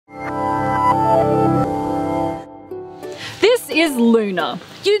is Luna.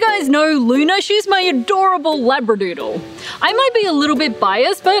 You guys know Luna, she's my adorable Labradoodle. I might be a little bit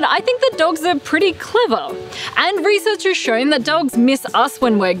biased, but I think that dogs are pretty clever. And research has shown that dogs miss us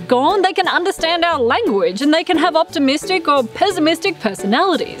when we're gone, they can understand our language, and they can have optimistic or pessimistic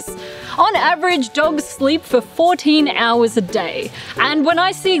personalities. On average, dogs sleep for 14 hours a day. And when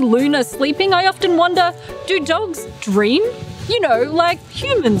I see Luna sleeping, I often wonder, do dogs dream? You know, like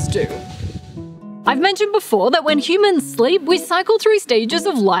humans do. I've mentioned before that when humans sleep, we cycle through stages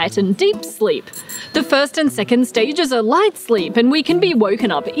of light and deep sleep. The first and second stages are light sleep, and we can be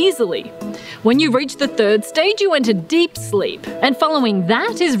woken up easily. When you reach the third stage, you enter deep sleep, and following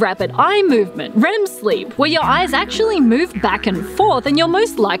that is rapid eye movement, REM sleep, where your eyes actually move back and forth and you're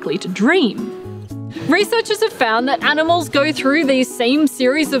most likely to dream. Researchers have found that animals go through these same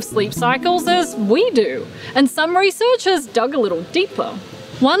series of sleep cycles as we do, and some research has dug a little deeper.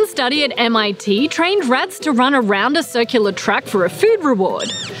 One study at MIT trained rats to run around a circular track for a food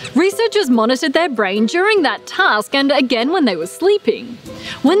reward. Researchers monitored their brain during that task and again when they were sleeping.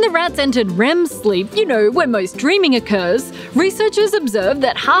 When the rats entered REM sleep, you know, where most dreaming occurs, researchers observed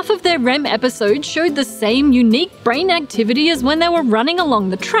that half of their REM episodes showed the same unique brain activity as when they were running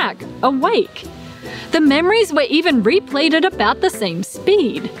along the track, awake. The memories were even replayed at about the same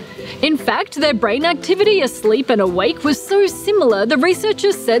speed. In fact, their brain activity asleep and awake was so similar, the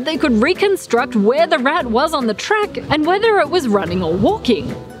researchers said they could reconstruct where the rat was on the track and whether it was running or walking.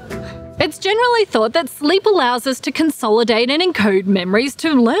 It's generally thought that sleep allows us to consolidate and encode memories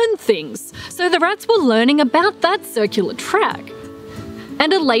to learn things, so the rats were learning about that circular track.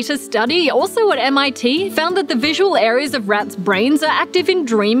 And a later study, also at MIT, found that the visual areas of rats' brains are active in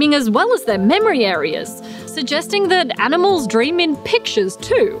dreaming as well as their memory areas, suggesting that animals dream in pictures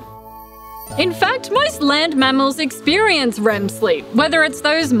too. In fact, most land mammals experience REM sleep, whether it's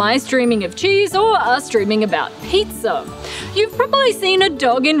those mice dreaming of cheese or us dreaming about pizza. You've probably seen a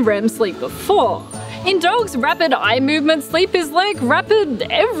dog in REM sleep before. In dogs, rapid eye movement sleep is like rapid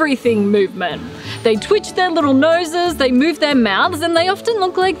everything movement. They twitch their little noses, they move their mouths, and they often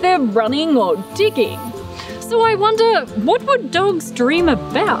look like they're running or digging. So I wonder, what would dogs dream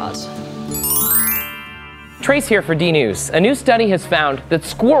about? Trace here for D-News. A new study has found that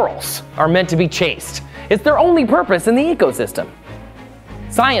squirrels are meant to be chased. It's their only purpose in the ecosystem.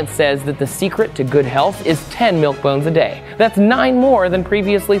 Science says that the secret to good health is 10 milk bones a day. That's 9 more than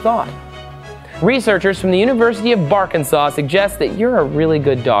previously thought. Researchers from the University of Arkansas suggest that you're a really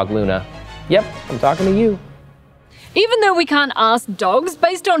good dog, Luna. Yep, I'm talking to you. Even though we can't ask dogs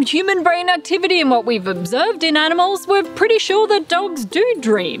based on human brain activity and what we've observed in animals, we're pretty sure that dogs do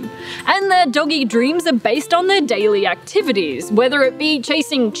dream. And their doggy dreams are based on their daily activities, whether it be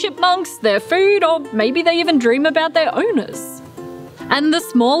chasing chipmunks, their food, or maybe they even dream about their owners. And the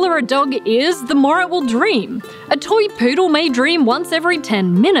smaller a dog is, the more it will dream. A toy poodle may dream once every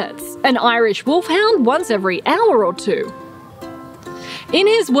 10 minutes, an Irish wolfhound once every hour or two. In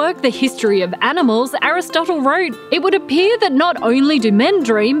his work, The History of Animals, Aristotle wrote, "It would appear that not only do men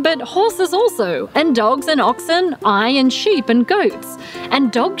dream, but horses also, and dogs and oxen, aye, and sheep and goats. And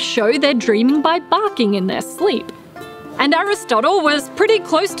dogs show their dreaming by barking in their sleep." And Aristotle was pretty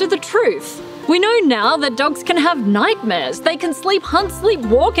close to the truth. We know now that dogs can have nightmares. They can sleep hunt, sleep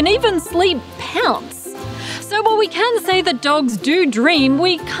walk, and even sleep pounce. So while we can say that dogs do dream,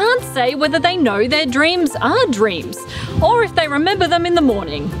 we can't say whether they know their dreams are dreams, or if they remember them in the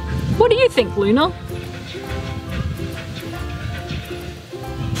morning. What do you think, Luna?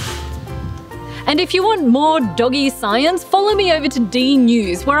 And if you want more doggy science, follow me over to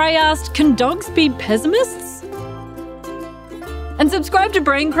D-News, where I asked, can dogs be pessimists? And subscribe to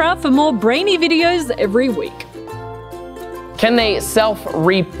BrainCraft for more brainy videos every week. Can they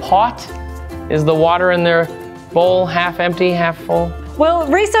self-repot? Is the water in their bowl half empty, half full? Well,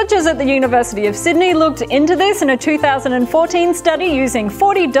 researchers at the University of Sydney looked into this in a 2014 study using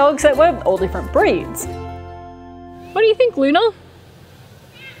 40 dogs that were all different breeds. What do you think, Luna?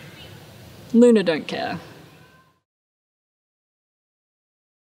 Luna don't care.